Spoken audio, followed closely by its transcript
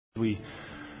We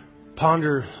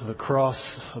ponder the cross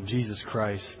of Jesus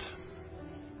Christ.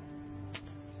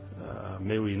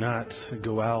 May we not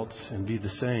go out and be the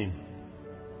same.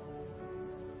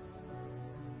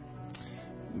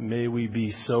 May we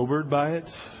be sobered by it.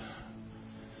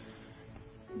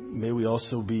 May we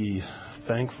also be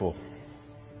thankful.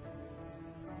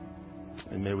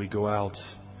 And may we go out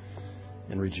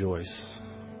and rejoice.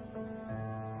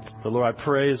 But Lord, I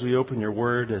pray as we open your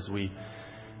word, as we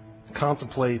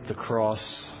contemplate the cross,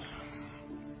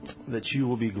 that you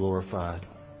will be glorified.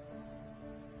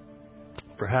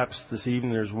 Perhaps this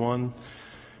evening there's one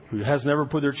who has never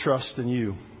put their trust in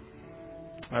you.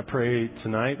 I pray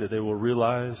tonight that they will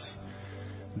realize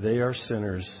they are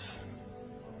sinners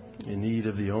in need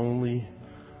of the only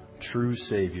true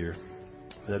Savior,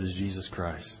 that is Jesus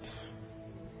Christ.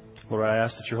 Lord, I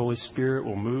ask that your Holy Spirit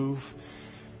will move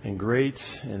in great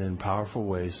and in powerful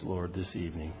ways, Lord, this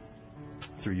evening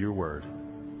through your word.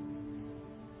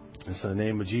 It's in the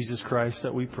name of Jesus Christ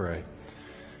that we pray.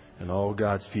 And all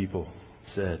God's people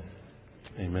said,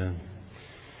 amen.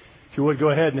 If you would go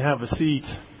ahead and have a seat.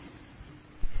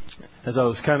 As I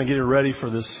was kind of getting ready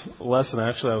for this lesson,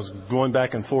 actually I was going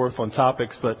back and forth on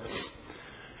topics, but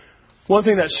one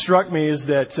thing that struck me is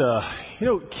that,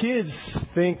 kids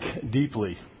think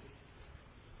deeply.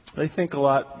 They think a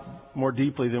lot more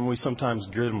deeply than we sometimes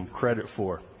give them credit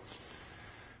for.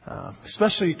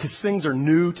 Especially because things are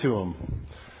new to them.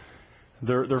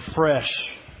 They're fresh.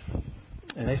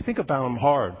 And they think about them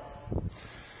hard.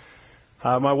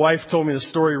 My wife told me the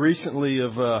story recently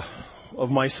of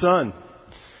my son.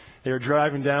 They were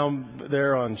driving down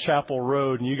there on Chapel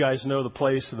Road, and you guys know the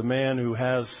place of the man who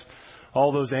has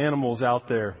all those animals out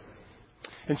there.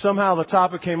 And somehow the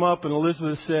topic came up, and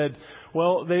Elizabeth said,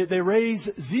 well, they raise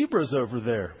zebras over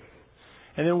there.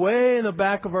 And then way in the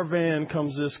back of our van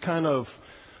comes this kind of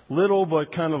little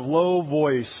but kind of low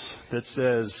voice that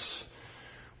says,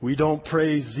 we don't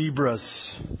praise zebras.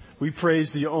 We praise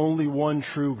the only one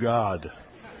true God.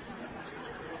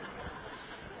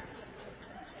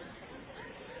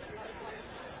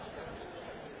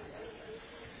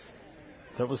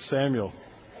 That was Samuel.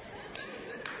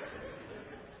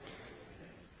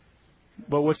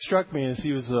 But what struck me is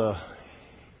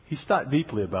he thought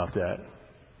deeply about that.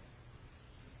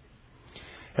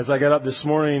 As I got up this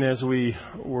morning, as we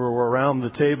were around the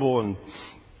table, and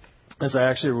as I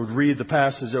actually would read the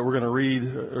passage that we're going to read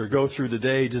or go through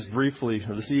today just briefly,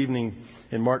 or this evening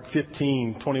in Mark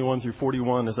 15, 21 through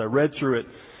 41, as I read through it,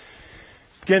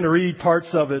 began to read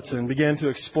parts of it and began to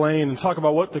explain and talk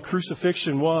about what the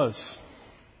crucifixion was.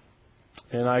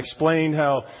 And I explained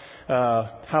how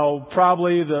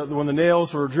probably when the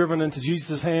nails were driven into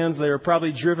Jesus' hands, they were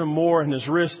probably driven more in his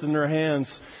wrist than their hands.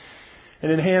 And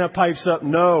then Hannah pipes up,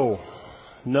 no,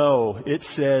 it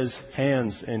says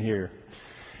hands in here.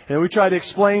 And we tried to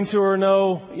explain to her,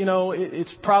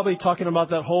 it's probably talking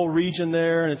about that whole region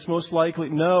there, and it's most likely,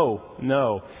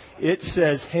 no, it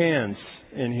says hands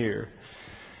in here.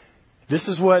 This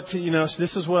is what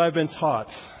I've been taught.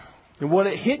 And what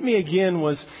it hit me again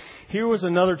was, here was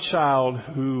another child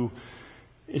who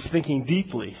is thinking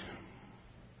deeply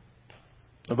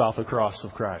about the cross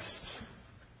of Christ.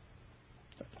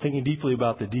 Thinking deeply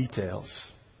about the details.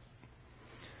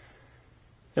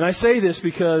 And I say this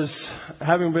because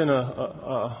having been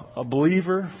a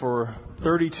believer for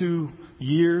 32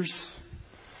 years,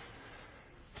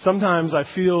 sometimes I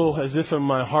feel as if in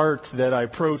my heart that I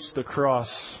approach the cross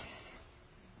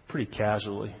pretty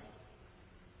casually.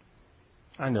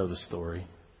 I know the story.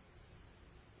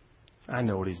 I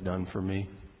know what he's done for me.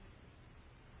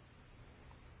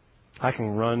 I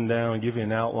can run down and give you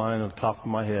an outline on the top of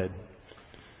my head.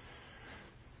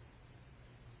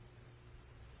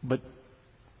 But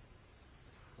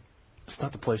it's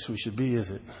not the place we should be, is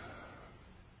it?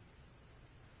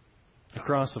 The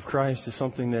cross of Christ is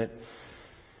something that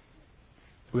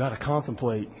we ought to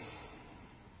contemplate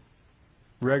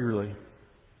regularly.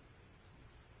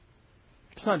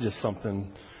 It's not just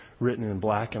something written in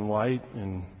black and white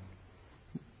in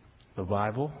the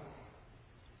Bible.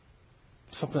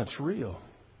 It's something that's real.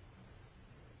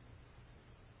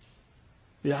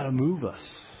 It ought to move us.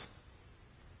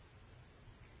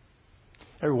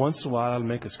 Every once in a while, it'll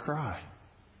make us cry.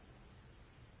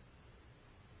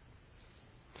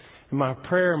 And my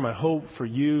prayer, my hope for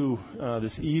you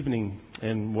this evening,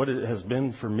 and what it has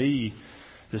been for me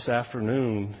this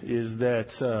afternoon, is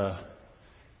that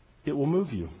it will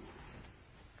move you,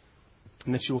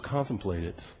 and that you will contemplate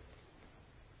it.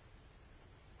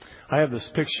 I have this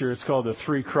picture. It's called The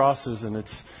Three Crosses, and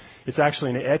it's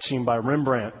actually an etching by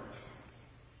Rembrandt.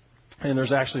 And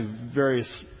there's actually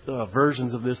various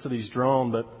versions of this that he's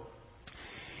drawn, but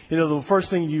the first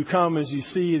thing you come is you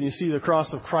see the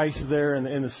cross of Christ there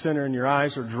in the center, and your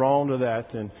eyes are drawn to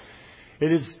that. And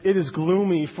it is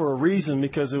gloomy for a reason,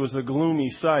 because it was a gloomy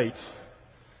sight.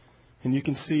 And you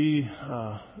can see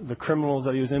the criminals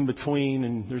that he was in between,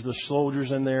 and there's the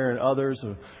soldiers in there and others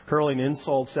hurling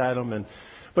insults at him.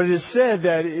 But it is said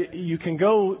that you can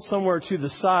go somewhere to the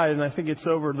side, and I think it's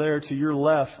over there to your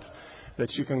left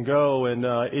that you can go. And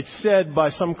it's said by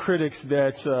some critics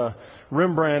that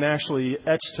Rembrandt actually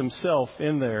etched himself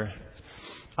in there.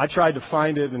 I tried to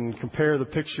find it and compare the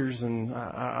pictures, and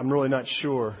I'm really not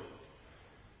sure.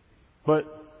 But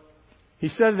he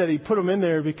said that he put him in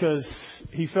there because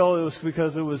he felt it was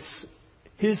because it was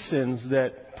his sins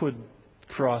that put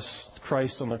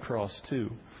Christ on the cross too.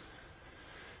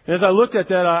 And as I looked at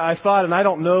that, I thought, and I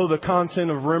don't know the content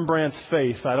of Rembrandt's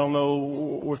faith. I don't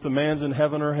know if the man's in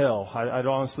heaven or hell. I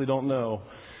honestly don't know.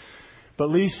 But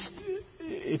at least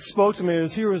it spoke to me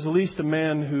as here was at least a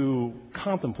man who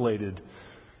contemplated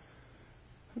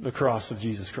the cross of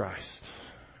Jesus Christ.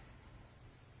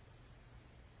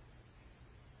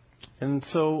 And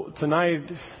so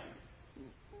tonight,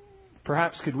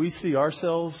 perhaps could we see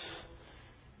ourselves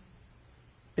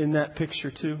in that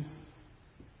picture too,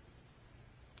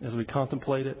 as we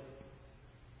contemplate it?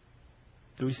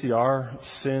 Do we see our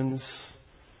sins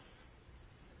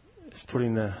as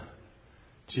putting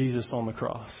Jesus on the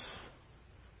cross?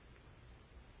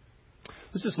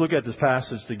 Let's just look at this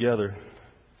passage together.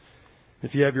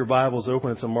 If you have your Bibles open,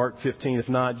 it's in Mark 15. If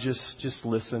not, just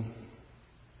listen.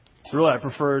 Really, I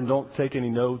prefer don't take any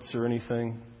notes or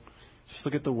anything. Just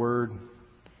look at the Word.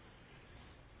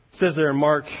 It says there in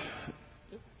Mark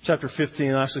chapter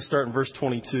 15, I'll actually start in verse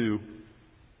 22.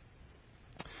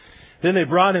 Then they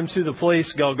brought him to the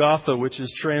place Golgotha, which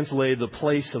is translated the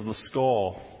place of the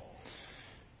skull.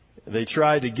 They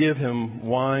tried to give him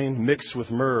wine mixed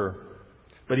with myrrh,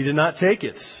 but he did not take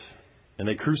it, and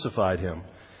they crucified him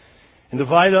and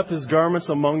divided up his garments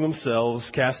among themselves,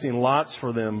 casting lots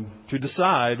for them to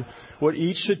decide what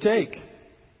each should take.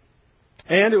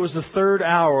 And it was the 3rd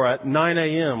hour at 9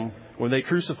 a.m. when they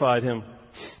crucified him.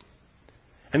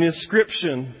 And the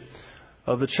inscription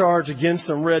of the charge against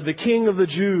him read, "The King of the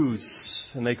Jews."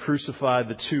 And they crucified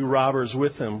the 2 robbers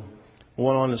with him,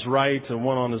 one on his right and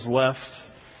one on his left.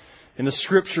 And the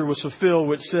scripture was fulfilled,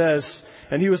 which says,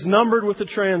 "And he was numbered with the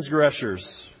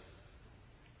transgressors."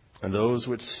 And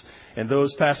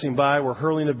those passing by were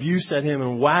hurling abuse at him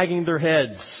and wagging their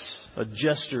heads. A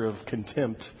gesture of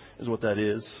contempt is what that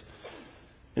is.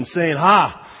 And saying,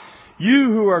 "Ha!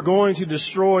 You who are going to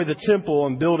destroy the temple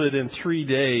and build it in 3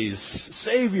 days,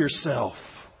 save yourself.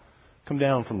 Come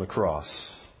down from the cross."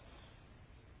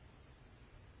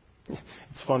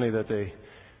 It's funny that they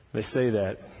say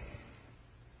that.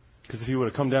 Because if he would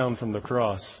have come down from the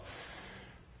cross,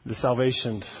 the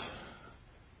salvation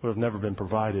would have never been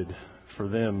provided for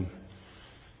them,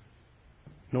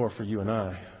 nor for you and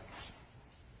I.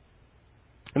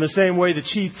 In the same way, the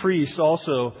chief priests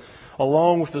also,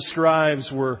 along with the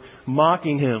scribes, were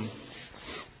mocking him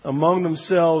among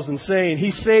themselves and saying,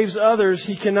 "He saves others,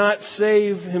 he cannot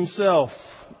save himself.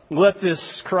 Let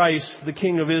this Christ, the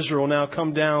King of Israel, now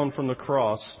come down from the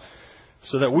cross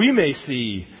so that we may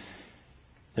see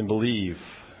and believe."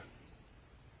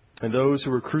 And those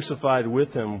who were crucified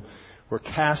with him were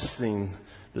casting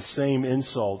the same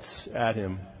insults at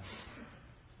him.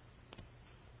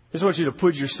 I just want you to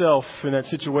put yourself in that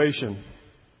situation.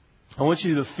 I want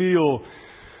you to feel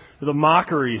the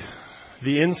mockery,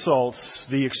 the insults,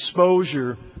 the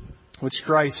exposure which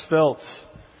Christ felt.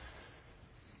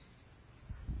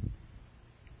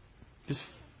 Just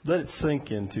let it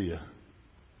sink into you.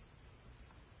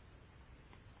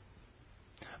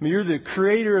 I mean, you're the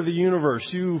creator of the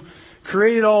universe. You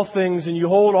created all things, and you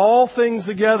hold all things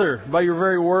together by your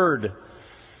very word.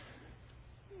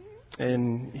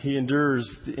 And he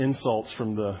endures the insults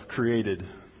from the created,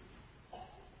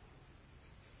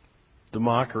 the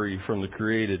mockery from the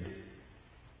created.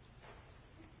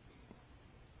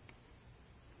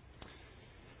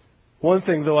 One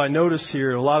thing, though, I notice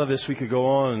here, a lot of this we could go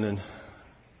on and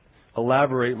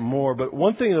elaborate more, but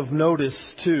one thing of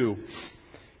notice, too,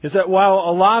 is that while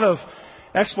a lot of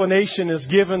explanation is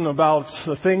given about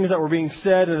the things that were being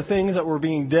said and the things that were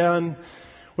being done,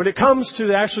 when it comes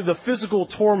to actually the physical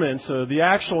torments, the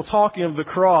actual talking of the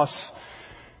cross,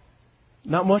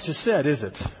 not much is said, is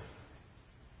it?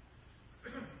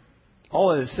 All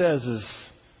that it says is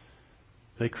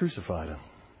they crucified him.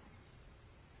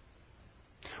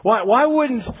 Why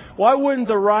wouldn't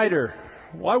the writer,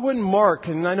 why wouldn't Mark,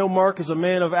 and I know Mark is a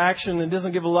man of action and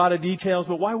doesn't give a lot of details,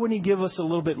 but why wouldn't he give us a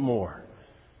little bit more?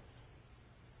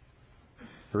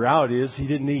 The reality is he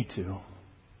didn't need to.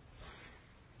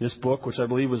 this book, which I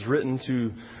believe was written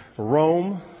to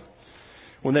Rome,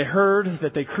 when they heard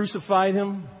that they crucified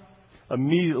him,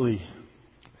 immediately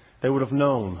they would have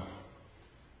known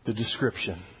the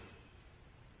description.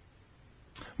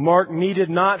 Mark needed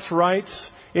not write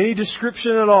any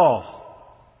description at all.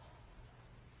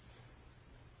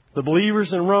 The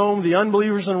believers in Rome, the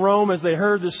unbelievers in Rome, as they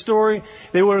heard this story,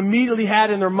 they would immediately had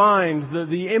in their mind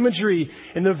the imagery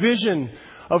and the vision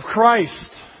of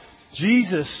Christ,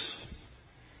 Jesus,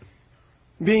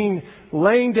 being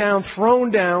laying down,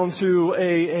 thrown down to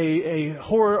a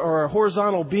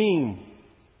horizontal beam.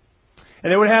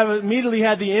 And they would have immediately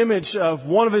had the image of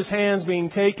one of his hands being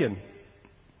taken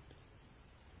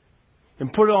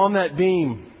and put it on that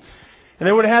beam. And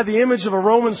they would have had the image of a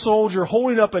Roman soldier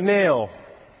holding up a nail,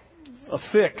 a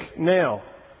thick nail,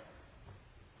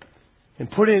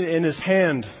 and putting it in his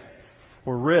hand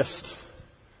or wrist,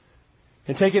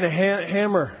 and taking a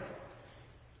hammer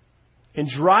and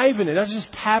driving it, not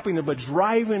just tapping it, but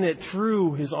driving it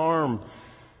through his arm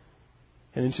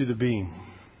and into the beam.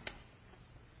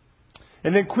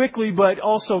 And then quickly, but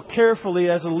also carefully,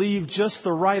 as to leave just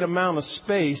the right amount of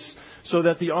space so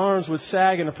that the arms would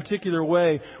sag in a particular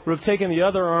way, would have taken the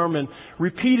other arm and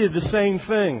repeated the same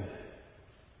thing.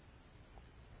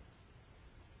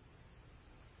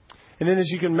 And then, as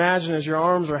you can imagine, as your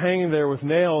arms are hanging there with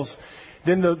nails,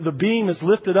 then the beam is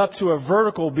lifted up to a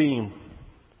vertical beam.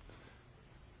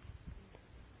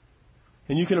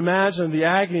 And you can imagine the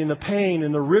agony and the pain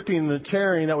and the ripping and the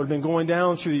tearing that would have been going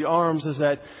down through the arms as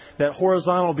that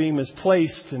horizontal beam is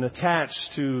placed and attached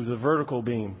to the vertical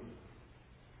beam.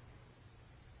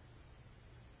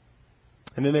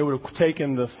 And then they would have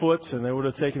taken the foot, and they would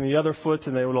have taken the other foot,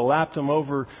 and they would have lapped them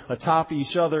over atop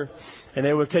each other. And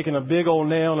they would have taken a big old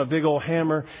nail and a big old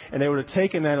hammer, and they would have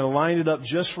taken that and lined it up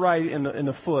just right in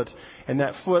the foot. And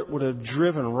that foot would have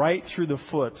driven right through the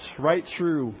foot, right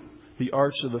through the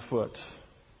arch of the foot.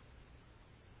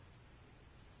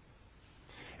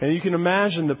 And you can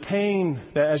imagine the pain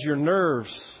that as your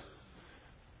nerves,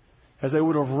 as they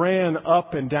would have ran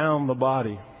up and down the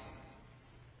body.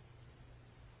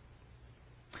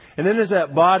 And then as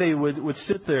that body would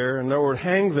sit there and or would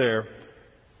hang there,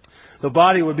 the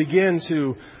body would begin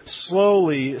to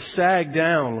slowly sag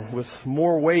down with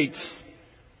more weight.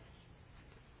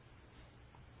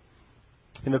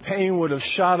 And the pain would have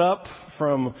shot up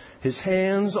from his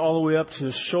hands all the way up to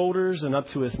his shoulders and up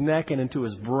to his neck and into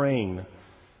his brain.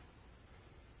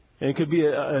 And it could be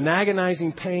an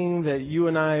agonizing pain that you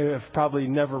and I have probably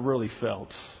never really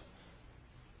felt.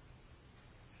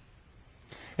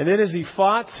 And then as he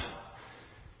fought,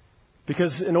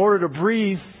 because in order to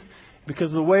breathe, because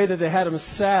of the way that they had him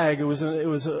sag, it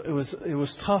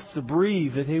was tough to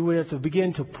breathe, that he would have to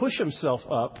begin to push himself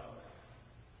up,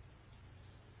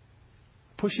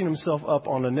 pushing himself up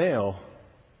on a nail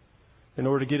in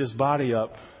order to get his body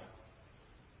up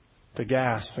to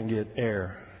gasp and get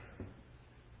air.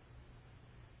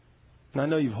 And I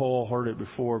know you've all heard it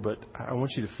before, but I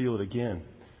want you to feel it again.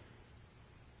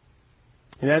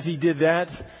 And as he did that,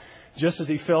 just as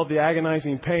he felt the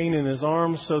agonizing pain in his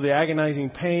arms, so the agonizing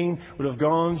pain would have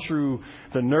gone through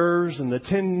the nerves and the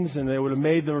tendons, and they would have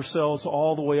made themselves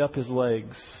all the way up his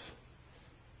legs.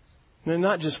 And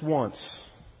not just once,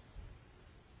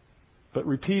 but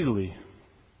repeatedly.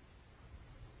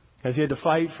 As he had to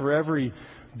fight for every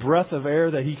breath of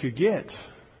air that he could get.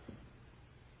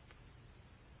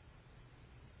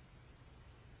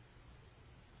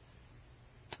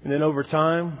 And then over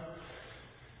time,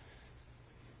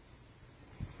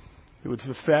 it would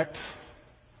affect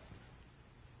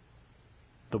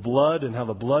the blood and how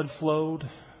the blood flowed. And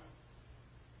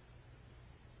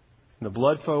the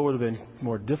blood flow would have been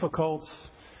more difficult.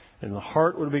 And the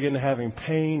heart would begin having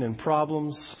pain and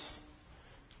problems.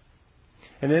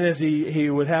 And then as he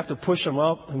would have to push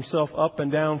himself up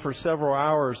and down for several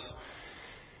hours,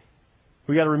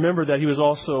 we got to remember that he was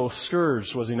also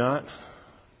scourged, was he not?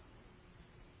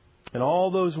 And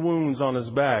all those wounds on his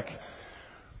back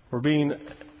were being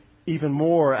even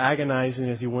more agonizing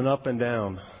as he went up and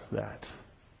down that.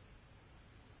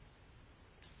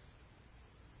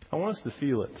 I want us to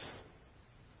feel it.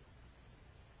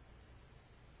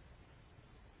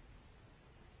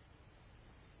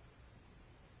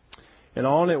 And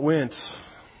on it went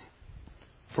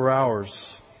for hours.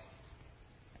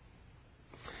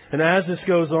 And as this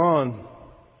goes on,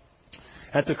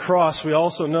 at the cross, we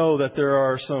also know that there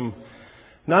are some,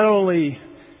 not only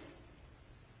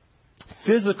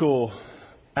physical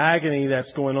agony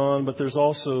that's going on, but there's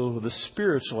also the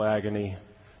spiritual agony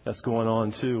that's going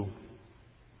on too.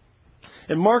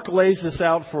 And Mark lays this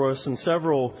out for us in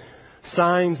several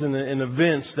signs and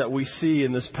events that we see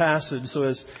in this passage. So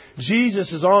as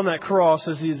Jesus is on that cross,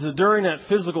 as he's during that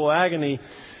physical agony,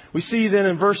 we see then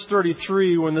in verse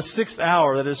 33, when the 6th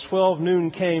hour, that is 12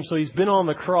 noon came, so he's been on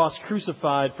the cross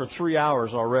crucified for 3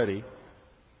 hours already.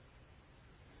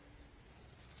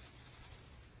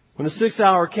 When the 6th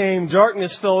hour came,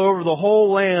 darkness fell over the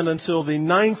whole land until the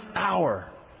 9th hour.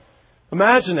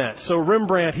 Imagine that. So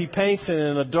Rembrandt, he paints it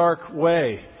in a dark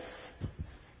way.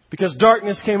 Because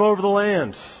darkness came over the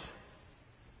land.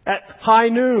 At high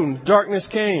noon, darkness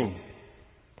came.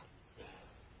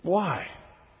 Why?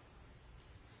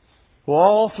 Well,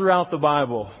 all throughout the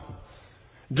Bible,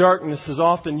 darkness is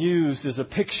often used as a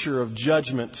picture of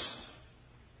judgment.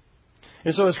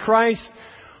 And so as Christ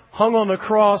hung on the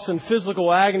cross in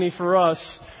physical agony for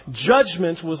us,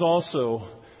 judgment was also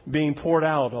being poured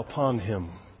out upon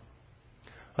him.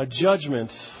 A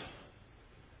judgment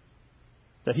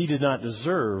that he did not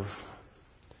deserve,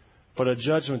 but a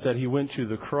judgment that he went to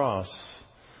the cross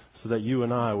so that you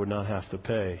and I would not have to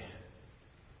pay.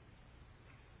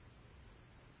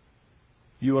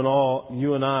 You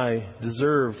and I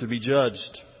deserve to be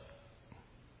judged.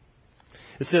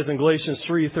 It says in Galatians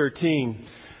 3:13,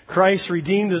 Christ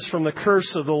redeemed us from the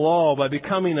curse of the law by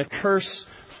becoming a curse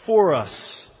for us.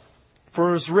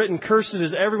 For it is written, cursed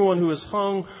is everyone who is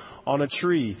hung on a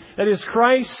tree. That is,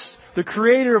 Christ, the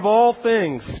creator of all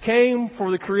things, came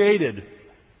for the created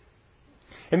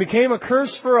and became a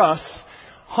curse for us,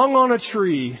 hung on a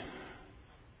tree,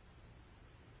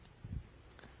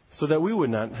 so that we would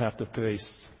not have to face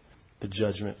the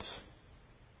judgment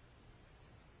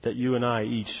that you and I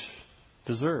each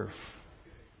deserve.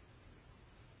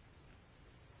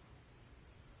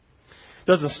 It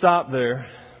doesn't stop there.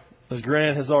 As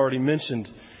Grant has already mentioned,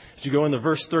 as you go into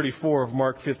verse 34 of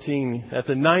Mark 15, at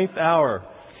the 9th hour,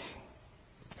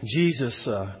 Jesus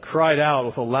cried out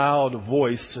with a loud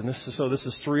voice, and this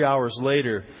is 3 hours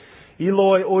later,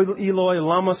 Eloi, Eloi,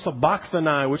 lama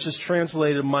sabachthani, which is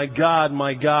translated, my God,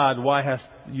 why hast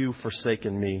you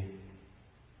forsaken me?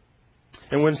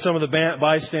 And when some of the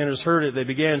bystanders heard it, they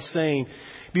began saying,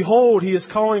 behold, he is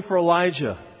calling for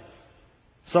Elijah.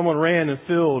 Someone ran and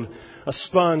filled a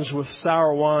sponge with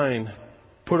sour wine,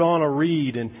 put on a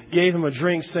reed, and gave him a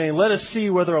drink, saying, let us see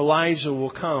whether Elijah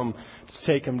will come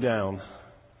to take him down.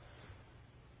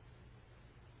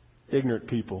 Ignorant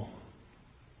people.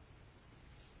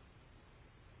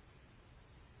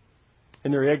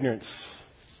 In their ignorance.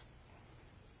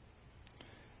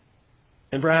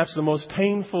 And perhaps the most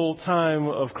painful time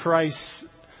of Christ's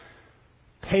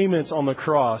payments on the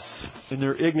cross, in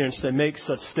their ignorance, they make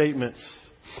such statements.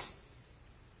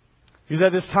 Because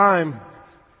at this time,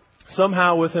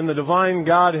 somehow within the divine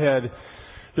Godhead,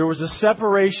 there was a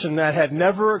separation that had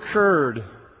never occurred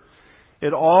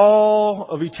in all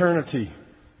of eternity.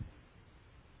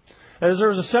 As there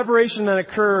was a separation that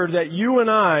occurred that you and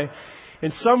I,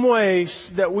 in some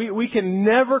ways that we can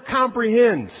never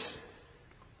comprehend.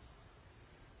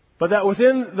 But that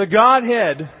within the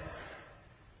Godhead,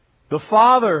 the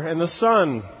Father and the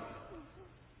Son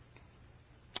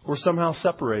were somehow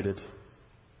separated.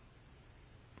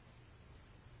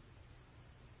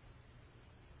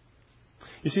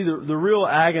 You see, the real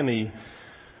agony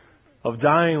of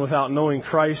dying without knowing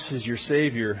Christ as your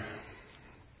Savior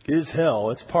is hell.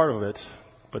 It's part of it,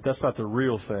 but that's not the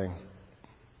real thing.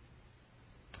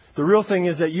 The real thing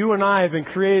is that you and I have been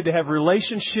created to have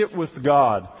relationship with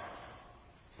God.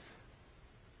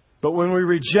 But when we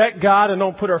reject God and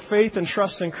don't put our faith and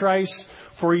trust in Christ,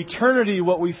 for eternity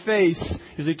what we face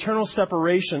is eternal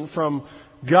separation from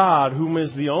God, whom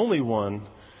is the only one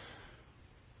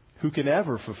who can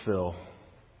ever fulfill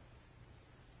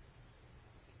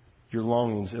your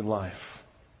longings in life.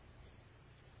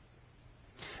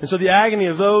 And so the agony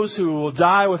of those who will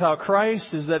die without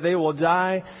Christ is that they will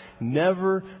die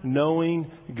never knowing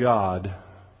God,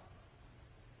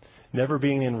 never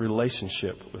being in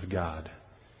relationship with God,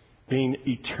 being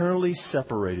eternally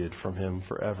separated from Him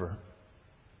forever.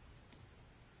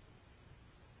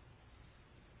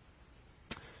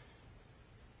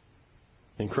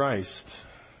 And Christ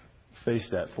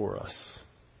faced that for us.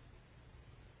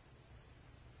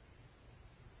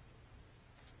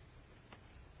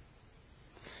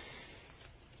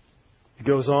 It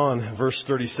goes on, verse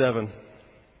 37.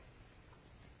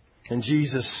 And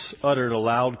Jesus uttered a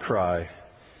loud cry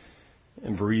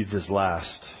and breathed his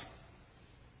last.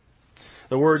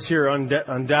 The words here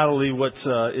undoubtedly what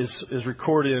is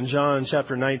recorded in John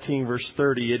chapter 19, verse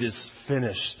 30. It is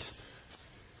finished.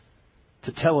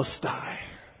 Tetelestai.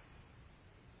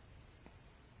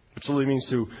 Which really means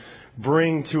to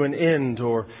bring to an end,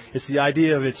 or it's the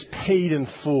idea of it's paid in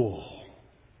full.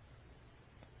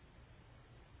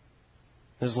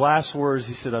 His last words,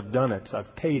 he said, I've done it.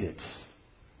 I've paid it.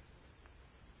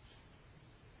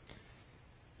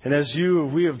 And as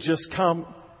we have just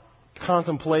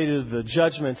contemplated the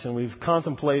judgment, and we've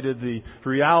contemplated the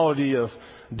reality of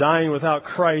dying without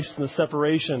Christ and the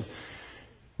separation,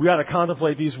 we ought to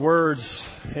contemplate these words.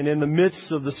 And in the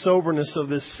midst of the soberness of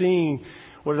this scene,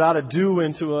 what it ought to do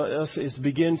into us is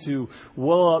begin to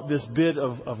well up this bit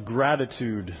of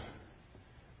gratitude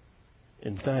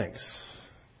and thanks.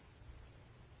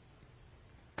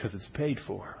 Because it's paid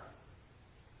for.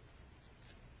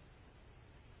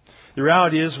 The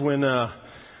reality is when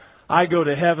I go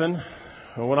to heaven,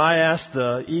 or when I ask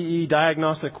the EE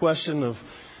diagnostic question of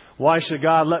why should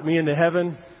God let me into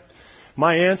heaven,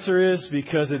 my answer is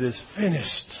because it is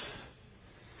finished.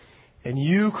 And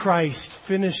you, Christ,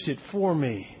 finished it for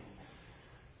me.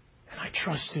 And I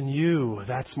trust in you.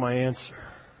 That's my answer.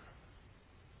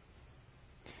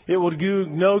 It will do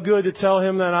no good to tell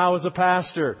him that I was a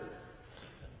pastor.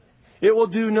 It will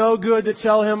do no good to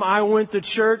tell him I went to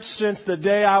church since the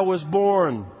day I was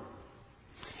born.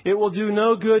 It will do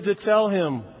no good to tell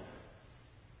him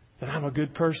that I'm a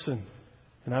good person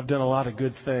and I've done a lot of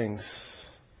good things.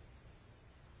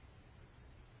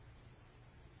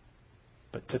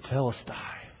 But to tell us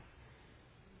die,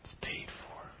 it's paid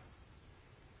for.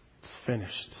 It's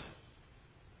finished.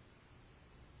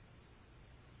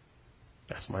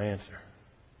 That's my answer.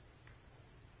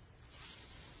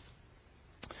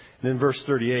 And in verse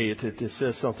 38, it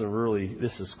says something really,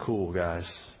 this is cool, guys.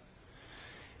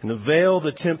 And the veil of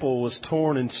the temple was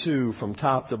torn in two from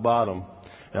top to bottom.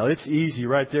 Now, it's easy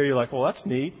right there. You're like, well, that's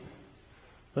neat.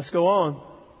 Let's go on.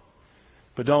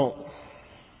 But don't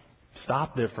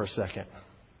stop there for a second.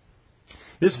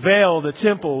 This veil of the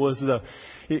temple was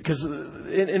because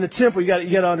in the temple you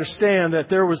got to understand that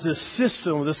there was this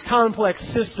system, this complex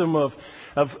system of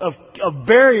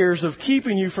barriers of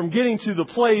keeping you from getting to the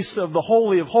place of the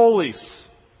Holy of Holies.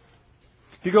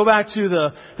 If you go back to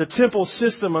the temple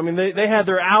system, I mean, they had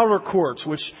their outer courts,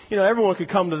 which, everyone could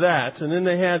come to that. And then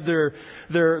they had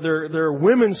their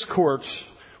women's courts,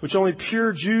 which only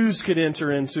pure Jews could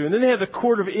enter into. And then they had the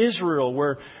court of Israel,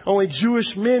 where only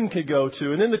Jewish men could go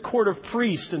to. And then the court of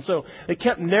priests. And so they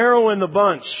kept narrowing the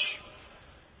bunch.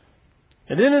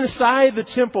 And then inside the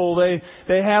temple,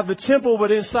 they have the temple, but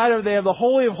inside of it they have the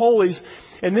Holy of Holies.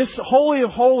 And this Holy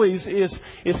of Holies is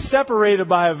separated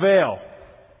by a veil.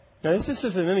 Now, this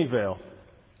isn't any veil.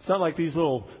 It's not like these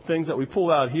little things that we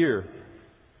pull out here.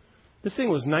 This thing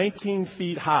was 19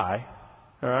 feet high,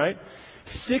 all right,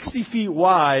 60 feet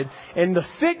wide, and the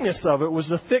thickness of it was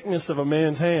the thickness of a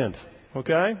man's hand,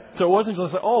 okay? So it wasn't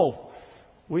just like, oh,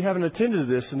 we haven't attended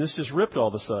to this, and this just ripped all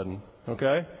of a sudden,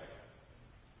 okay?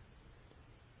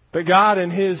 But God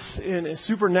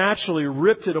supernaturally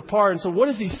ripped it apart. And so what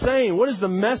is He saying? What is the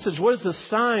message? What is the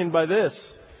sign by this?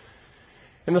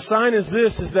 And the sign is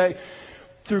this, is that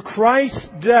through Christ's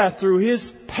death, through His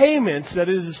payment, that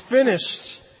it is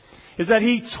finished, is that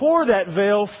He tore that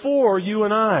veil for you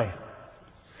and I.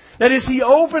 That is, He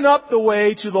opened up the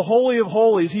way to the Holy of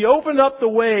Holies. He opened up the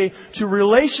way to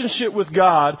relationship with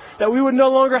God, that we would no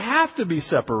longer have to be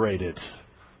separated.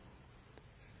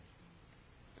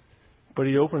 But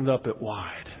He opened up it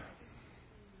wide.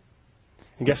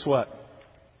 And guess what?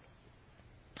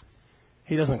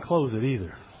 He doesn't close it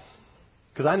either.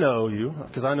 Because I know you,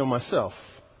 because I know myself.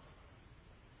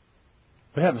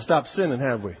 We haven't stopped sinning,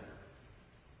 have we?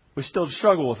 We still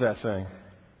struggle with that thing.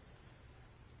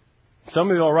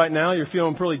 Some of you all right now, you're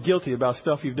feeling pretty guilty about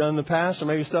stuff you've done in the past, or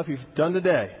maybe stuff you've done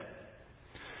today.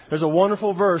 There's a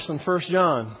wonderful verse in 1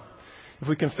 John. If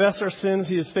we confess our sins,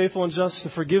 He is faithful and just to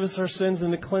forgive us our sins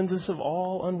and to cleanse us of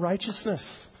all unrighteousness.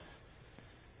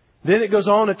 Then it goes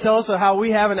on to tell us how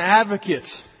we have an advocate.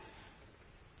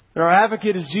 And our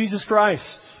advocate is Jesus Christ.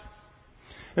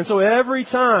 And so every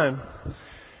time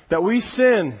that we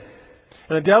sin,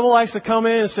 and the devil likes to come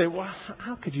in and say, well,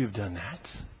 how could you have done that?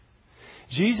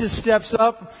 Jesus steps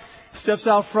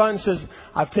out front and says,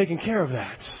 I've taken care of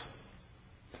that.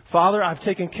 Father, I've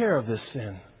taken care of this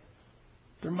sin.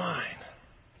 They're mine.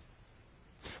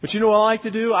 But you know what I like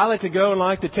to do? I like to go and I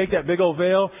like to take that big old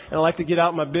veil and I like to get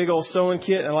out my big old sewing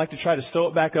kit and I like to try to sew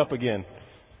it back up again.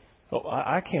 Oh,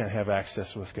 I can't have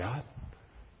access with God.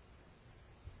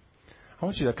 I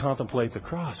want you to contemplate the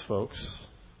cross, folks.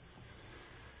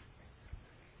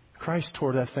 Christ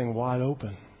tore that thing wide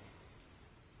open.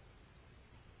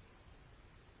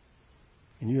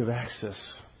 And you have access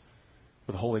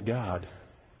with Holy God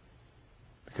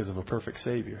because of a perfect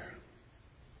Savior.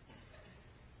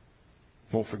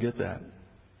 Won't forget that.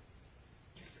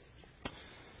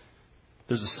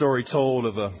 There's a story told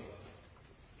of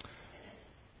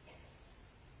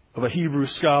of a Hebrew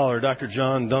scholar, Dr.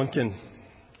 John Duncan,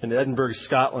 in Edinburgh,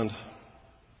 Scotland.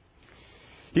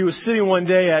 He was sitting one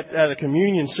day at a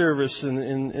communion service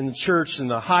in the church in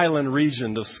the Highland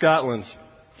region of Scotland.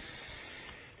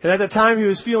 And at the time he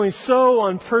was feeling so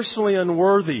unpersonally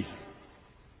unworthy.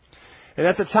 And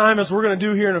at the time, as we're going to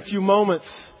do here in a few moments,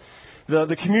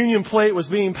 the communion plate was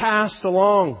being passed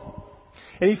along.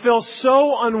 And he felt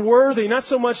so unworthy, not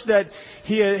so much that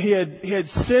he had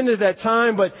sinned at that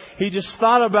time, but he just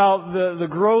thought about the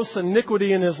gross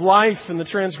iniquity in his life and the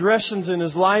transgressions in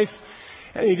his life.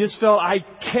 And he just felt, I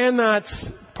cannot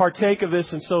partake of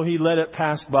this, and so he let it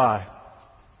pass by.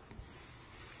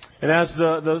 And as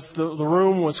the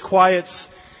room was quiet,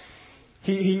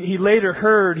 he later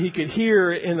heard, he could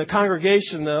hear in the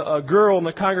congregation, a girl in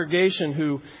the congregation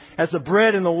who, as the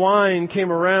bread and the wine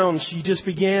came around, she just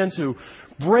began to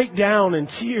break down in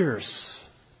tears.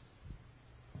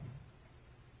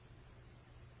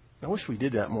 I wish we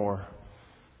did that more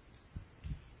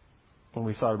when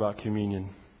we thought about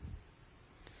communion.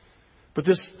 But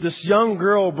this young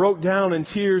girl broke down in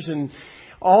tears, and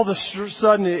all of a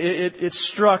sudden it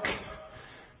struck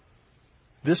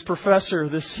this professor,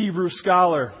 this Hebrew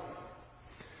scholar,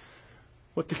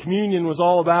 what the communion was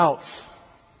all about.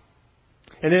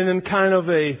 And then in kind of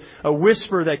a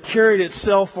whisper that carried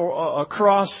itself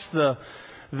across the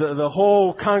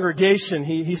whole congregation,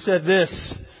 he said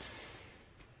this: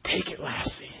 "Take it,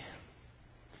 lassie.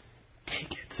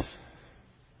 Take it.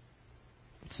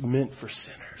 It's meant for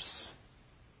sinners."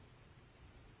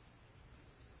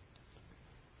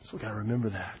 So we've got to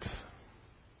remember that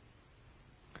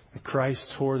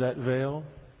Christ tore that veil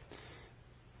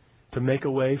to make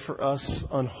a way for us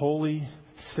unholy,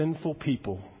 sinful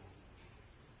people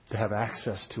to have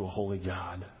access to a holy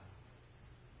God.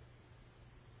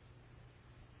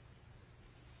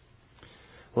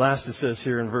 Last, it says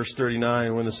here in verse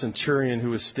 39, when the centurion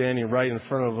who was standing right in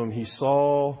front of him, he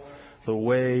saw the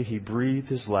way he breathed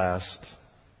his last,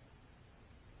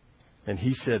 and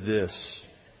he said this: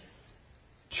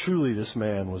 "Truly this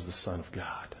man was the Son of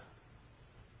God."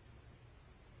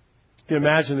 You can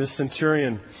imagine this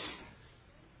centurion.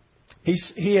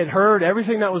 He had heard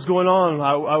everything that was going on,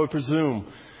 I would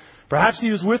presume. Perhaps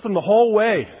he was with them the whole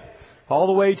way, all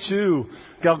the way to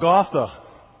Golgotha.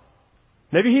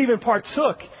 Maybe he even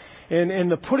partook in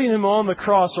the putting him on the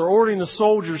cross, or ordering the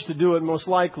soldiers to do it, most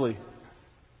likely.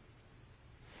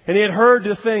 And he had heard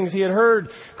the things. He had heard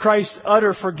Christ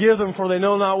utter, "Forgive them, for they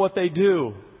know not what they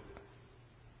do."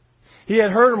 He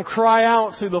had heard him cry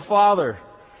out to the Father,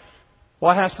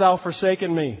 "Why hast thou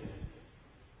forsaken me?"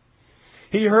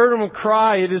 He heard him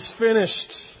cry, "It is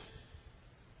finished."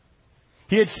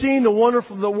 He had seen the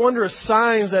wondrous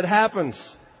signs that happened.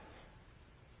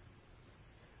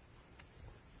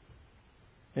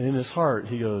 And in his heart,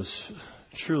 he goes,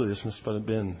 "Truly this must have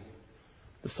been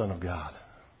the Son of God."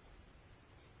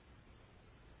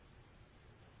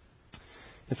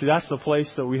 And see, that's the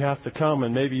place that we have to come,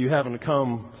 and maybe you haven't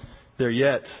come there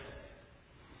yet.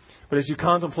 But as you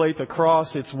contemplate the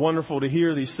cross, it's wonderful to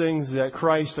hear these things that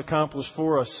Christ accomplished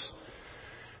for us.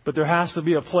 But there has to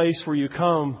be a place where you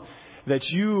come that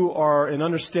you are in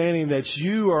understanding that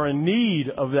you are in need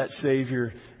of that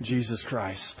Savior, Jesus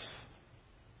Christ.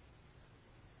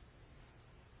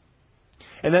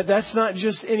 And that's not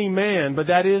just any man, but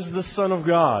that is the Son of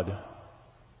God.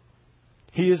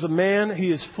 He is a man, He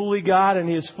is fully God, and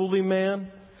He is fully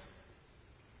man.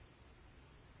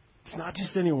 It's not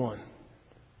just anyone,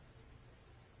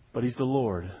 but He's the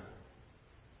Lord.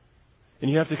 And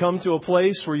you have to come to a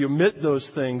place where you admit those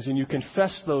things and you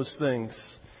confess those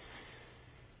things.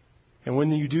 And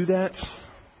when you do that,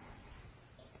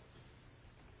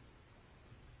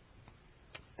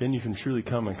 then you can truly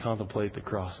come and contemplate the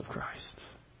cross of Christ.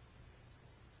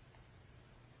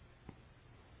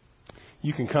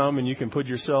 You can come and you can put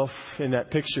yourself in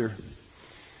that picture,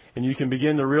 and you can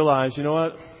begin to realize, you know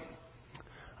what?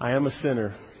 I am a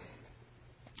sinner,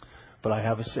 but I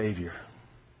have a Savior.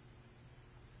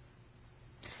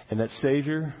 And that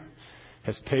Savior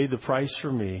has paid the price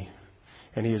for me,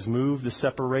 and He has moved the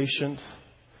separation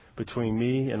between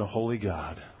me and a holy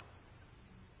God.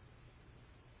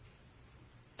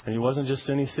 And He wasn't just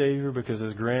any Savior, because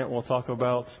as Grant will talk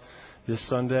about this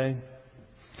Sunday,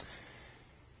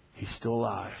 He's still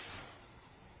alive.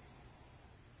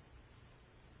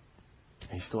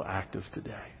 And He's still active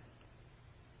today.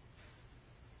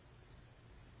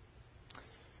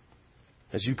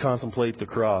 As you contemplate the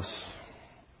cross,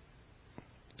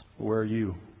 where are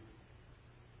you?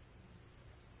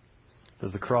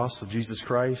 Does the cross of Jesus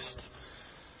Christ,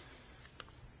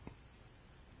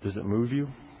 does it move you?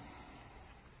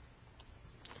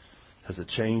 Has it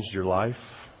changed your life?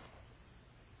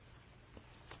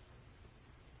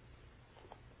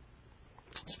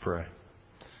 pray.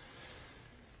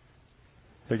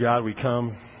 Dear God, we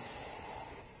come.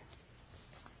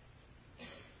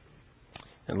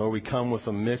 And Lord, we come with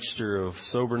a mixture of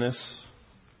soberness.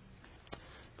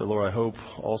 But Lord, I hope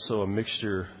also a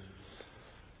mixture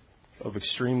of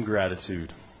extreme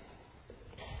gratitude.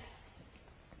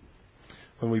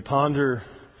 When we ponder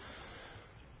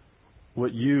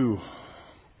what you,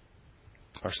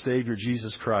 our Savior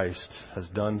Jesus Christ, has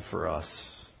done for us,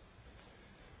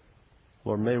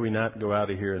 Lord, may we not go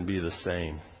out of here and be the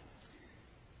same.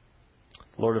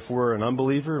 Lord, if we're an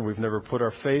unbeliever and we've never put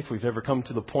our faith, we've never come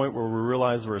to the point where we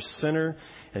realize we're a sinner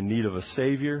in need of a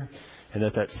Savior, and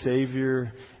that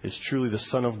Savior is truly the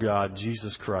Son of God,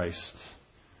 Jesus Christ.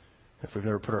 If we've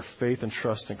never put our faith and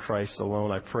trust in Christ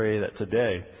alone, I pray that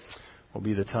today will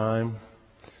be the time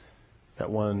that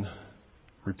one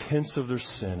repents of their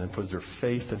sin and puts their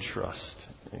faith and trust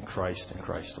in Christ and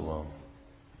Christ alone.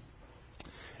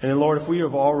 And then, Lord, if we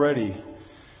have already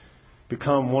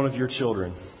become one of your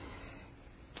children,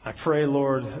 I pray,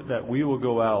 Lord, that we will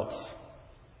go out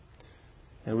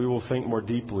and we will think more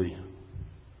deeply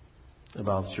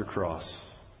about your cross.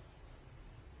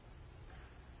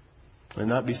 And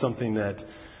not be something that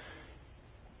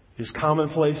is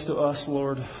commonplace to us,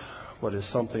 Lord, but is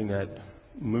something that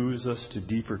moves us to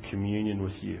deeper communion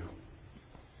with you.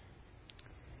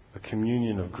 A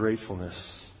communion of gratefulness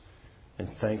and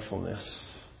thankfulness,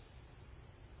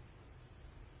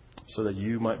 so that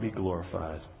you might be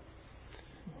glorified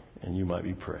and you might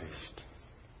be praised.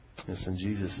 It's in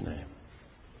Jesus' name.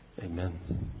 Amen.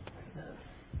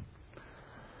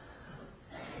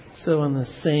 So in the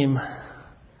same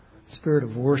spirit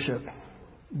of worship,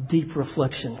 deep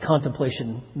reflection,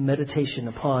 contemplation, meditation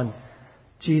upon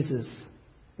Jesus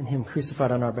and Him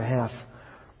crucified on our behalf,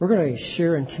 we're going to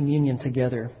share in communion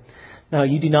together. Now,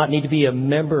 you do not need to be a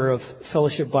member of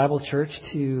Fellowship Bible Church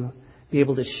to be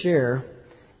able to share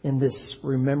in this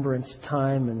remembrance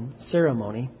time and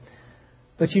ceremony.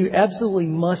 But you absolutely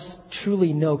must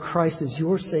truly know Christ as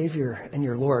your Savior and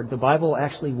your Lord. The Bible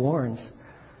actually warns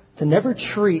to never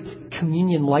treat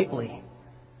communion lightly.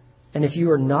 And if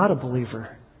you are not a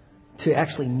believer, to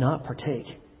actually not partake.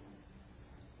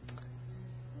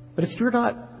 But if you're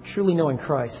not truly knowing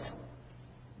Christ,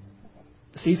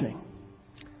 this evening,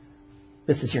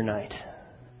 this is your night.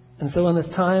 And so in this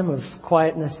time of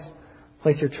quietness,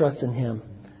 place your trust in Him.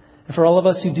 And for all of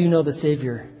us who do know the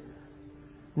Savior,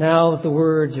 now that the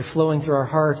words are flowing through our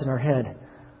heart and our head,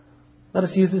 let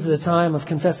us use this as a time of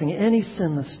confessing any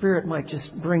sin the Spirit might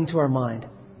just bring to our mind.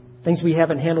 Things we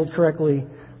haven't handled correctly,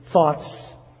 thoughts,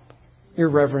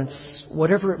 irreverence,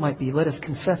 whatever it might be. Let us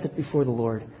confess it before the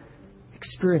Lord.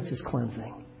 Experience His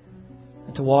cleansing.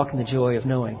 And to walk in the joy of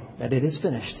knowing that it is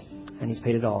finished and He's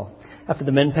paid it all. After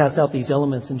the men pass out these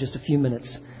elements in just a few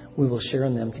minutes, we will share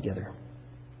in them together.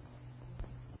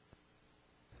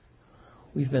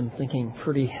 We've been thinking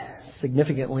pretty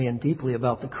significantly and deeply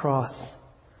about the cross.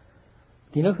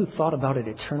 Do you know who thought about it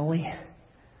eternally?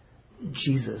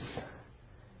 Jesus.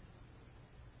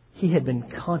 He had been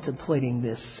contemplating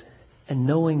this and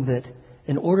knowing that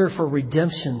in order for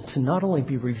redemption to not only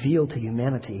be revealed to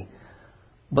humanity,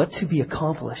 but to be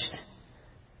accomplished,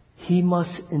 He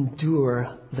must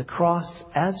endure the cross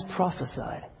as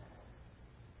prophesied.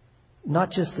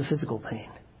 Not just the physical pain,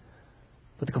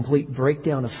 but the complete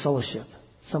breakdown of fellowship,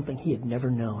 something He had never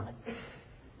known.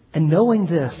 And knowing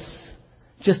this,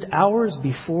 just hours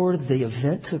before the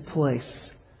event took place,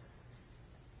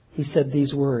 He said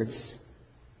these words,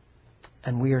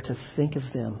 and we are to think of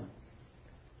them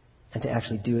and to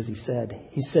actually do as He said.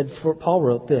 He said, Paul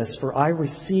wrote this, "For I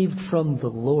received from the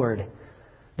Lord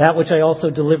that which I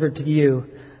also delivered to you,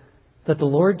 that the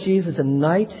Lord Jesus, the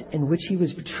night in which He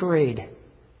was betrayed,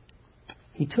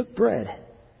 He took bread,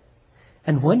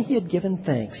 and when He had given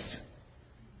thanks,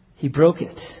 He broke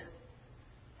it,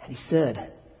 and He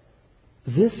said,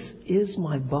 'This is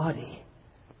my body,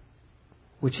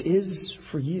 which is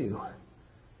for you.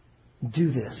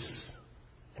 Do this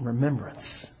in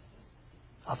remembrance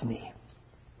of me.'"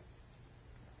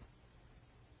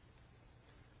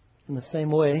 In the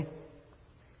same way,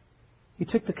 He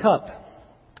took the cup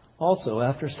also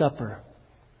after supper,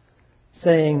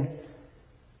 saying,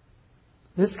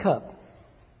 "This cup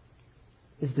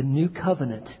is the new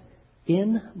covenant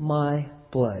in my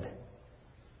blood.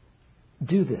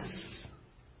 Do this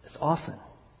as often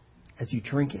as you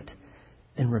drink it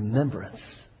in remembrance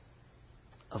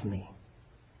of me."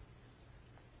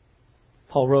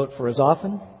 Paul wrote, "For as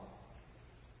often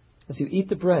as you eat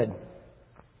the bread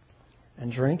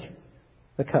and drink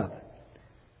the cup,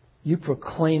 you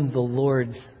proclaim the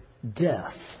Lord's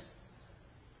death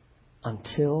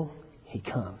until He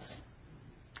comes."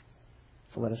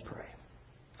 So let us pray.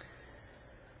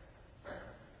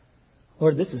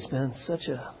 Lord, this has been such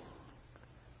a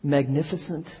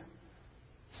magnificent,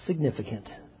 significant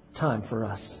time for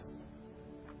us.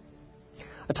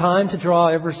 A time to draw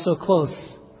ever so close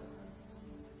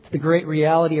to the great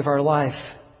reality of our life,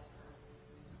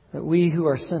 that we who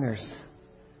are sinners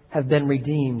have been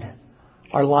redeemed.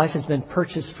 Our life has been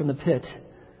purchased from the pit.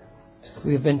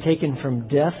 We have been taken from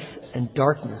death and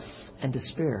darkness and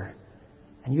despair.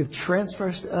 And you have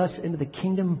transferred us into the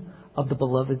kingdom of the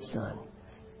beloved Son.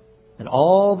 And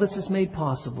all this is made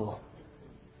possible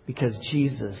because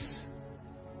Jesus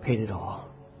paid it all.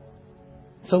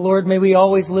 So Lord, may we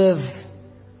always live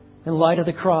in light of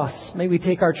the cross. May we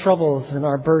take our troubles and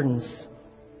our burdens,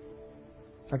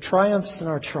 our triumphs and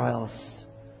our trials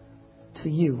to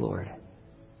you, Lord,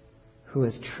 who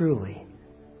has truly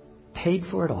paid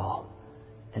for it all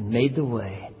and made the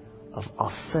way of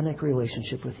authentic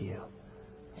relationship with you.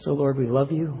 So Lord, we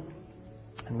love you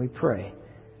and we pray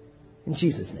in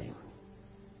Jesus' name.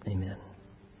 Amen.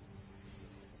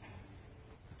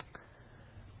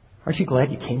 Aren't you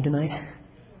glad you came tonight?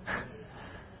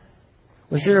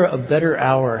 Was there a better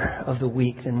hour of the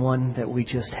week than one that we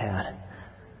just had?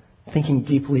 Thinking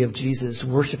deeply of Jesus,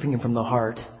 worshiping Him from the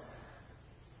heart,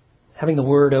 having the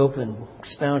Word open,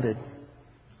 expounded,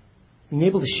 being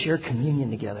able to share communion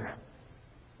together,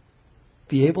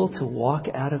 be able to walk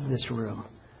out of this room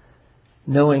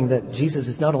knowing that Jesus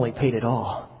has not only paid it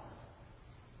all,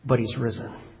 but He's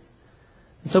risen.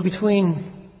 And so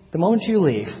between the moment you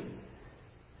leave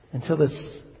until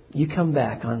you come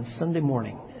back on Sunday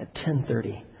morning at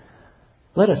 10:30,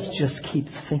 let us just keep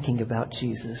thinking about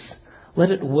Jesus. Let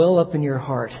it well up in your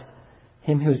heart,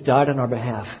 Him who has died on our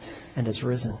behalf and has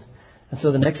risen. And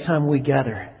so the next time we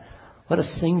gather, let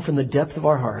us sing from the depth of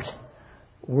our heart,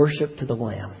 worship to the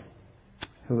Lamb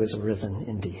who is risen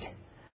indeed.